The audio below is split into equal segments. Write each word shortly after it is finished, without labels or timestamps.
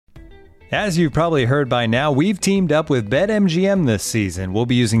As you've probably heard by now, we've teamed up with BetMGM this season. We'll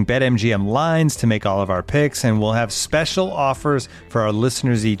be using BetMGM lines to make all of our picks, and we'll have special offers for our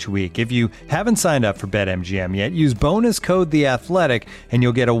listeners each week. If you haven't signed up for BetMGM yet, use bonus code The Athletic, and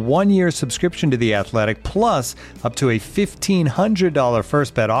you'll get a 1-year subscription to The Athletic, plus up to a $1,500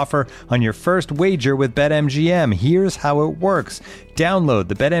 first bet offer on your first wager with BetMGM. Here's how it works. Download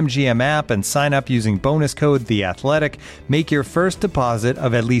the BetMGM app and sign up using bonus code The Athletic. Make your first deposit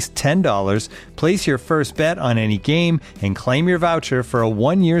of at least $10. Place your first bet on any game and claim your voucher for a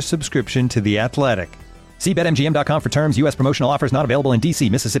 1-year subscription to The Athletic. See BetMGM.com for terms. U.S. promotional offers not available in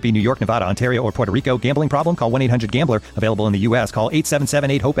D.C., Mississippi, New York, Nevada, Ontario, or Puerto Rico. Gambling problem? Call 1-800-GAMBLER. Available in the U.S. Call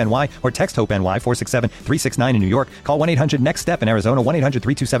 877-8-HOPE-NY or text HOPE-NY 467-369 in New York. Call 1-800-NEXT-STEP in Arizona.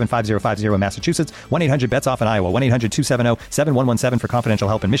 1-800-327-5050 in Massachusetts. 1-800-BETS-OFF in Iowa. 1-800-270-7117 for confidential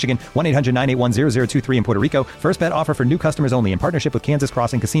help in Michigan. 1-800-981-0023 in Puerto Rico. First bet offer for new customers only in partnership with Kansas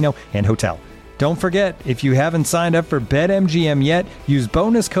Crossing Casino and Hotel. Don't forget, if you haven't signed up for BetMGM yet, use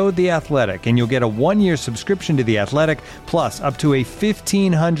bonus code The Athletic, and you'll get a 1-year subscription to The Athletic, plus up to a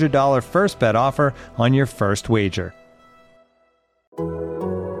 $1,500 first bet offer on your first wager.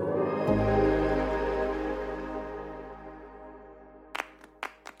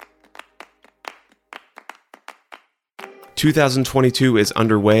 ...2022 is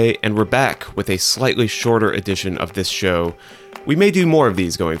underway, and we're back with a slightly shorter edition of this show. We may do more of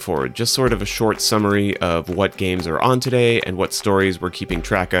these going forward, just sort of a short summary of what games are on today and what stories we're keeping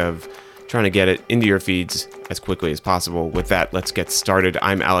track of, trying to get it into your feeds as quickly as possible. With that, let's get started.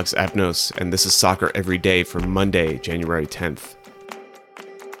 I'm Alex Abnos, and this is Soccer Every Day for Monday, January 10th.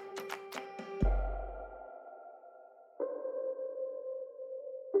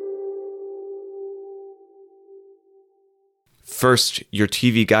 First, your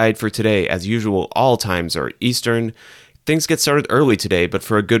TV guide for today. As usual, all times are Eastern. Things get started early today, but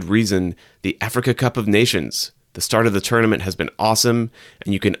for a good reason. The Africa Cup of Nations. The start of the tournament has been awesome,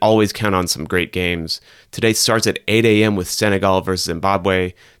 and you can always count on some great games. Today starts at 8 a.m. with Senegal versus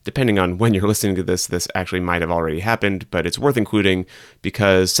Zimbabwe. Depending on when you're listening to this actually might have already happened, but it's worth including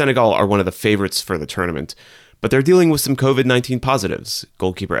because Senegal are one of the favorites for the tournament. But they're dealing with some COVID-19 positives.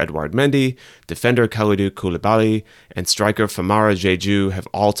 Goalkeeper Edouard Mendy, defender Kalidou Koulibaly, and striker Famara Diédhiou have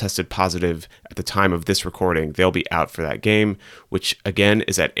all tested positive at the time of this recording. They'll be out for that game, which again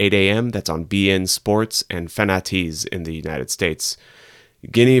is at 8 a.m. That's on beIN Sports and Fanatiz in the United States.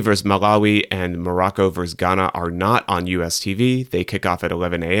 Guinea versus Malawi and Morocco versus Ghana are not on US TV. They kick off at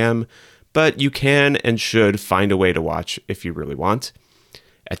 11 a.m., but you can and should find a way to watch if you really want.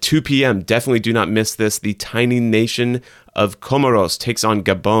 At 2 p.m., definitely do not miss this. The tiny nation of Comoros takes on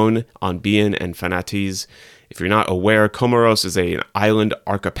Gabon on beIN and Fanatiz. If you're not aware, Comoros is an island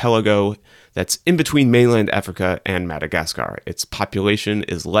archipelago that's in between mainland Africa and Madagascar. Its population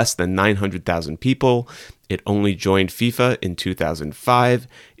is less than 900,000 people. It only joined FIFA in 2005.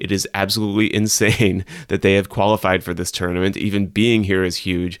 It is absolutely insane that they have qualified for this tournament. Even being here is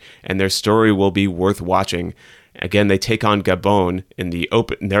huge, and their story will be worth watching. Again, they take on Gabon in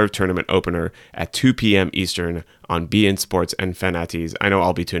their tournament opener at 2 p.m. Eastern on beIN Sports and Fanatiz. I know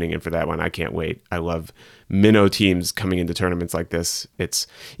I'll be tuning in for that one. I can't wait. I love minnow teams coming into tournaments like this. It's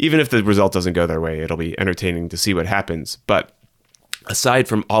even if the result doesn't go their way, it'll be entertaining to see what happens. But aside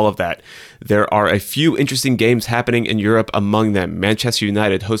from all of that, there are a few interesting games happening in Europe, among them Manchester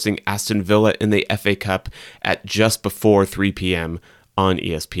United hosting Aston Villa in the FA Cup at just before 3 p.m. on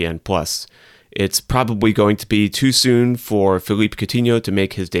ESPN+. It's probably going to be too soon for Philippe Coutinho to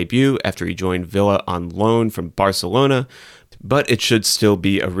make his debut after he joined Villa on loan from Barcelona, but it should still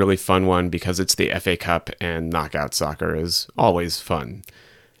be a really fun one because it's the FA Cup and knockout soccer is always fun.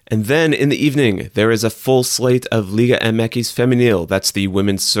 And then in the evening, there is a full slate of Liga MX Femenil. That's the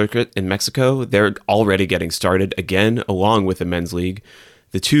women's circuit in Mexico. They're already getting started again, along with the men's league.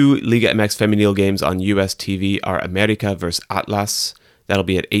 The two Liga MX Femenil games on US TV are America versus Atlas. That'll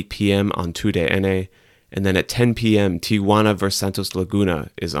be at 8 p.m. on TUDN. And then at 10 p.m., Tijuana vs. Santos Laguna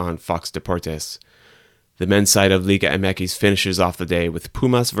is on Fox Deportes. The men's side of Liga MX finishes off the day with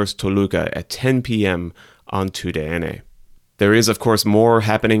Pumas vs. Toluca at 10 p.m. on TUDN. There is, of course, more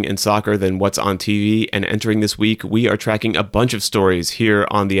happening in soccer than what's on TV, and entering this week, we are tracking a bunch of stories here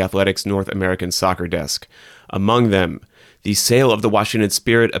on the Athletics North American Soccer Desk. Among them, the sale of the Washington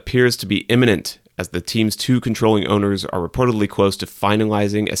Spirit appears to be imminent, as the team's two controlling owners are reportedly close to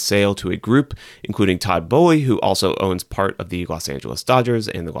finalizing a sale to a group, including Todd Boehly, who also owns part of the Los Angeles Dodgers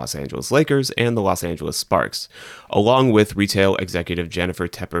and the Los Angeles Lakers and the Los Angeles Sparks, along with retail executive Jennifer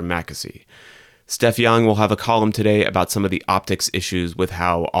Tepper Mackesy. Steph Young will have a column today about some of the optics issues with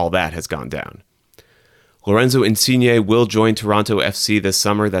how all that has gone down. Lorenzo Insigne will join Toronto FC this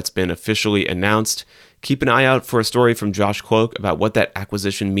summer. That's been officially announced. Keep an eye out for a story from Josh Cloak about what that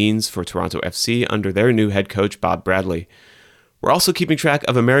acquisition means for Toronto FC under their new head coach, Bob Bradley. We're also keeping track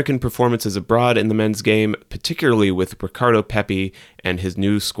of American performances abroad in the men's game, particularly with Ricardo Pepi and his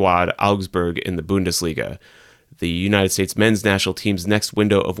new squad, Augsburg, in the Bundesliga. The United States men's national team's next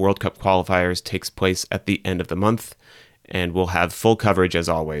window of World Cup qualifiers takes place at the end of the month, and we'll have full coverage, as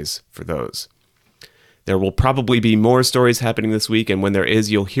always, for those. There will probably be more stories happening this week, and when there is,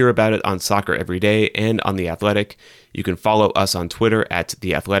 you'll hear about it on Soccer Every Day and on The Athletic. You can follow us on Twitter at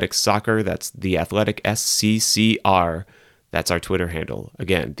The Athletic Soccer. That's The Athletic SCCR. That's our Twitter handle.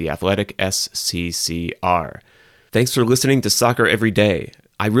 Again, The Athletic SCCR. Thanks for listening to Soccer Every Day.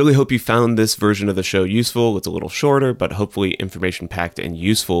 I really hope you found this version of the show useful. It's a little shorter, but hopefully information-packed and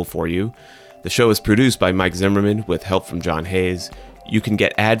useful for you. The show is produced by Mike Zimmerman with help from John Hayes. You can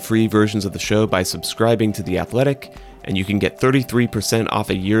get ad-free versions of the show by subscribing to The Athletic, and you can get 33% off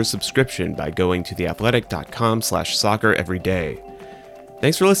a year's subscription by going to theathletic.com/soccer every day.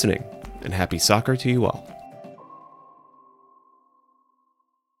 Thanks for listening, and happy soccer to you all.